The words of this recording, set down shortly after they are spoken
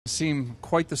Seem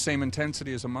quite the same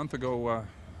intensity as a month ago.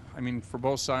 I mean, for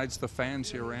both sides, the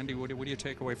fans here, Randy, what do you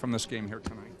take away from this game here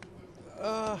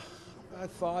tonight? I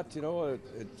thought,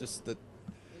 it just that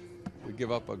we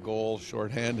give up a goal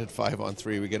shorthanded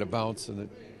 5-on-3. We get a bounce, and it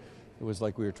was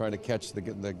like we were trying to catch the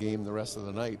game the rest of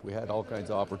the night. We had all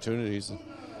kinds of opportunities. And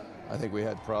I think we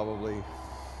had probably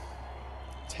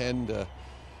 10 to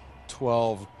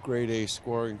 12 grade A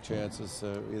scoring chances,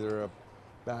 either a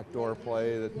backdoor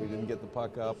play that we didn't get the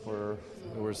puck up, or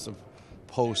there was some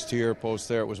post here, post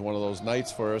there. It was one of those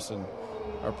nights for us, and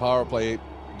our power play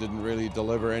didn't really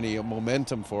deliver any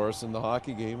momentum for us in the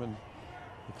hockey game, and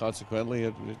consequently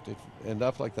it ended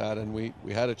up like that. And we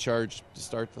had a charge to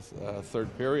start the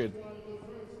third period.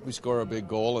 We score a big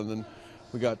goal, and then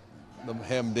we got them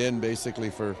hemmed in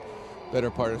basically for better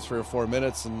part of 3 or 4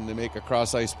 minutes, and they make a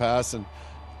cross-ice pass, and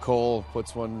Cole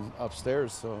puts one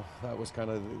upstairs. So that was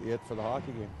kind of it for the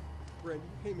hockey game. Brent,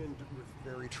 you came in with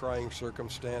very trying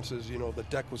circumstances. The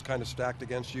deck was kind of stacked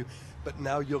against you, but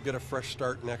now you'll get a fresh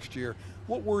start next year.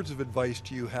 What words of advice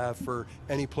do you have for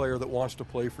any player that wants to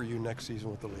play for you next season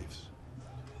with the Leafs?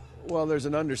 Well, there's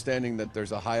an understanding that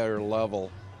there's a higher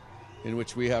level in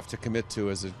which we have to commit to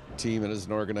as a team and as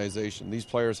an organization. These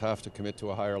players have to commit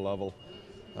to a higher level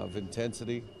of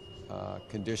intensity,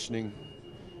 conditioning,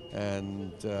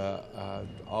 and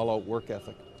all-out work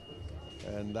ethic.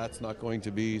 And that's not going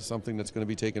to be something that's going to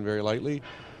be taken very lightly.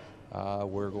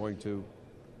 We're going to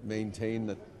maintain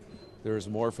that there is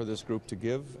more for this group to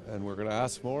give, and we're going to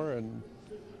ask more, and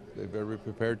they're very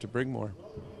prepared to bring more.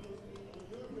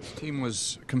 The team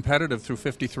was competitive through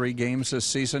 53 games this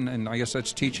season, and I guess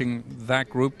that's teaching that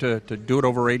group to do it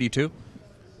over 82?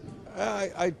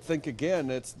 I think, again,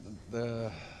 it's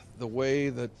the way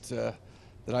that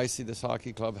I see this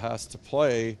hockey club has to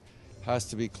play has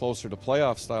to be closer to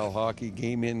playoff-style hockey,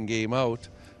 game in, game out,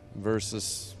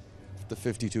 versus the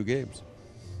 52 games.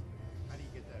 How do you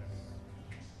get that?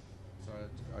 So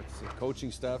it's the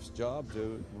coaching staff's job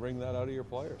to bring that out of your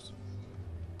players.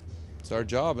 It's our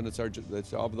job, and it's the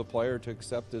job of the player to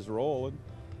accept his role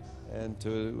and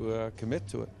to commit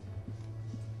to it.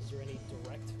 Is there any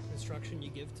direct instruction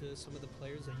you give to some of the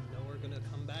players that you know are going to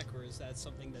come back, or is that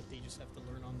something that they just have to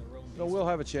learn on their own? No, we'll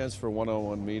have a chance for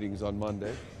one-on-one meetings on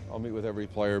Monday. I'll meet with every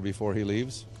player before he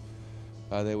leaves.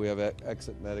 Then we have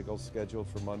exit medical scheduled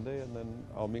for Monday, and then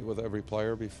I'll meet with every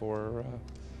player before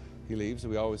he leaves.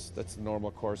 That's the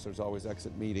normal course. There's always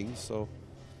exit meetings. So,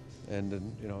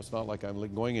 and it's not like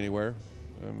I'm going anywhere.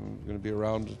 I'm going to be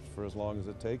around for as long as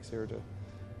it takes here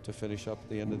to finish up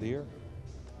the end of the year.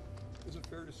 Is it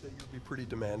fair to say you'll be pretty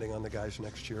demanding on the guys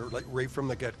next year, like right from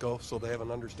the get-go, so they have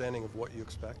an understanding of what you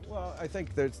expect? Well, I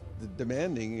think the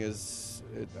demanding is,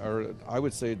 I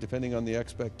would say, depending on the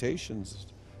expectations.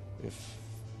 If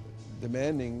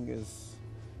demanding is,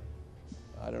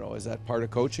 I don't know, is that part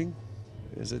of coaching?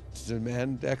 Is it to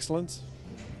demand excellence?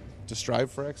 To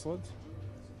strive for excellence?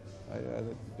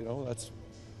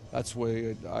 That's the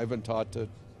way I've been taught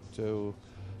to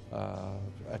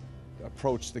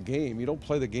approach the game. You don't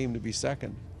play the game to be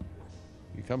second.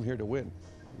 You come here to win.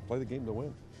 You play the game to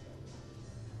win.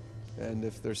 And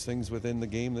if there's things within the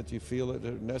game that you feel that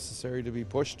are necessary to be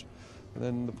pushed,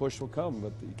 then the push will come.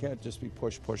 But you can't just be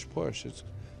push. There's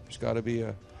got to be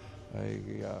a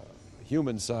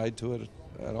human side to it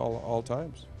at all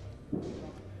times. Have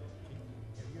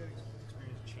you had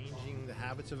experience changing the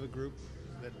habits of a group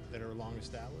that are long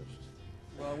established?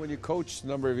 Well, when you coach the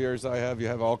number of years I have, you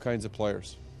have all kinds of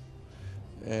players.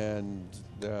 And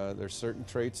there's certain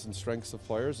traits and strengths of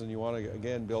players, and you want to,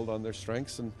 again, build on their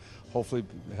strengths and hopefully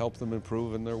help them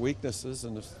improve in their weaknesses.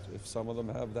 And if some of them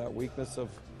have that weakness of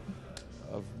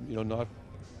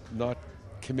not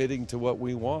committing to what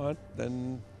we want,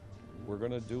 then we're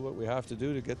going to do what we have to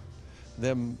do to get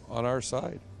them on our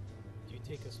side. Do you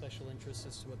take a special interest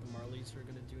as to what the Marlies are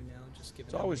going to do now? Just given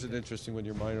it's always interesting when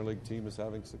your minor league team is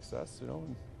having success,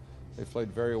 and they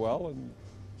played very well, and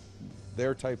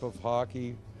their type of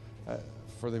hockey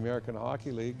for the American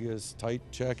Hockey League is tight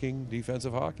checking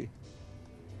defensive hockey.